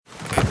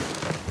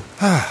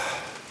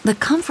The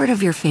comfort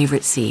of your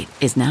favorite seat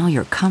is now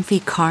your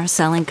comfy car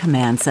selling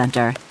command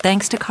center,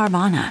 thanks to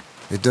Carvana.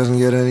 It doesn't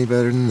get any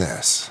better than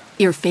this.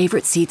 Your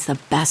favorite seat's the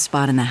best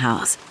spot in the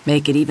house.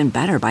 Make it even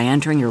better by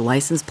entering your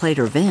license plate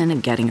or VIN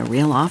and getting a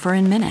real offer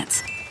in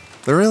minutes.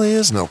 There really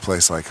is no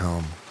place like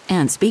home.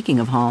 And speaking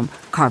of home,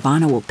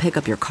 Carvana will pick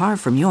up your car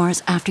from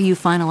yours after you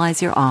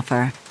finalize your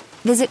offer.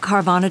 Visit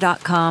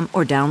Carvana.com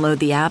or download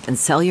the app and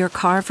sell your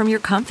car from your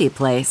comfy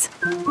place.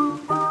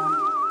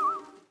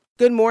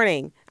 Good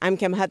morning. I'm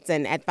Kim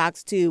Hudson at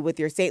Fox 2 with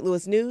your St.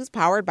 Louis news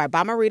powered by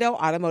Bomarito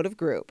Automotive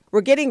Group.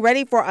 We're getting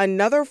ready for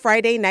another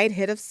Friday night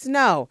hit of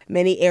snow.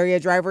 Many area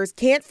drivers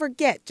can't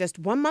forget just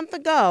 1 month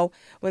ago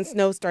when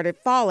snow started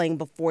falling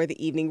before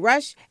the evening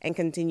rush and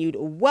continued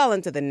well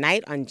into the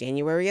night on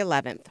January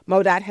 11th.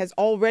 MoDOT has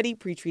already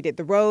pre-treated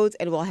the roads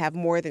and will have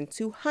more than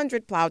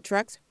 200 plow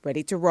trucks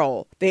ready to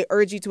roll. They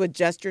urge you to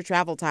adjust your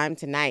travel time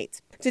tonight.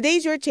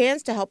 Today's your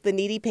chance to help the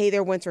needy pay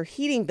their winter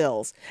heating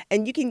bills,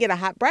 and you can get a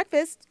hot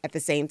breakfast at the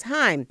same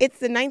time. It's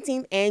the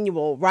 19th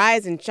annual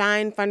Rise and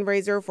Shine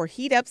fundraiser for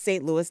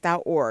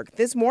HeatUpStLouis.org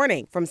this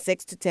morning from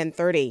 6 to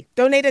 10:30.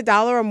 Donate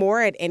 $1 or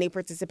more at any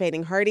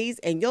participating Hardee's,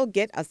 and you'll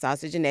get a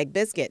sausage and egg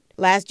biscuit.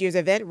 Last year's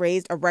event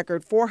raised a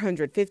record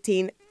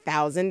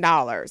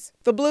 $415,000.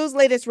 The Blues'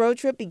 latest road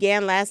trip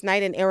began last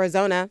night in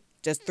Arizona.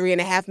 Just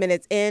 3.5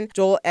 minutes in,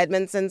 Joel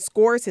Edmondson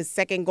scores his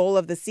second goal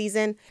of the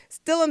season.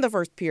 Still in the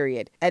first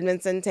period,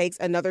 Edmondson takes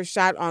another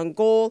shot on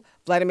goal.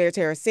 Vladimir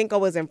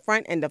Tarasenko is in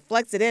front and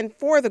deflects it in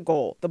for the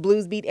goal. The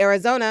Blues beat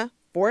Arizona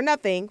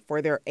 4-0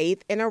 for their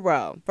 8th in a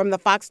row. From the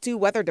Fox 2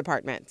 Weather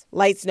Department,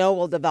 light snow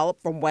will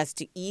develop from west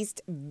to east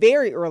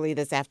very early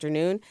this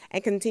afternoon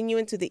and continue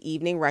into the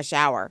evening rush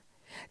hour.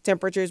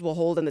 Temperatures will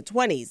hold in the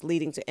 20s,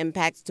 leading to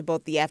impacts to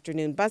both the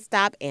afternoon bus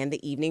stop and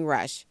the evening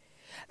rush.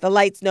 The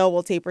light snow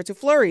will taper to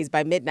flurries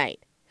by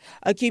midnight.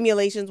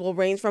 Accumulations will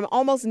range from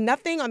almost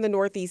nothing on the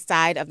northeast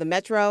side of the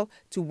metro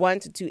to 1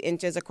 to 2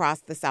 inches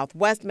across the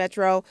southwest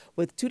metro,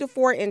 with 2 to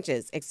 4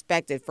 inches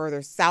expected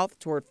further south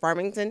toward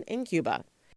Farmington and Cuba.